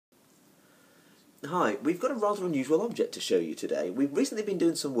Hi, we've got a rather unusual object to show you today. We've recently been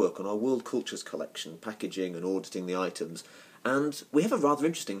doing some work on our World Cultures collection, packaging and auditing the items, and we have a rather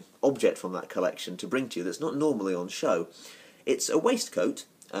interesting object from that collection to bring to you that's not normally on show. It's a waistcoat,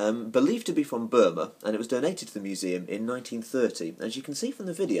 believed to be from Burma, and it was donated to the museum in 1930. As you can see from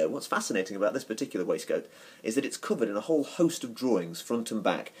the video, what's fascinating about this particular waistcoat is that it's covered in a whole host of drawings, front and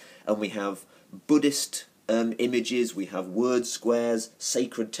back, and we have Buddhist images, we have word squares,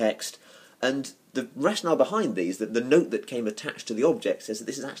 sacred text, and the rationale behind these, the note that came attached to the object, says that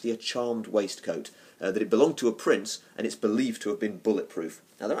this is actually a charmed waistcoat, that it belonged to a prince, and it's believed to have been bulletproof.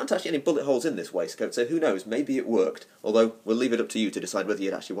 Now, there aren't actually any bullet holes in this waistcoat, so who knows, maybe it worked, although we'll leave it up to you to decide whether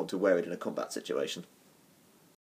you'd actually want to wear it in a combat situation.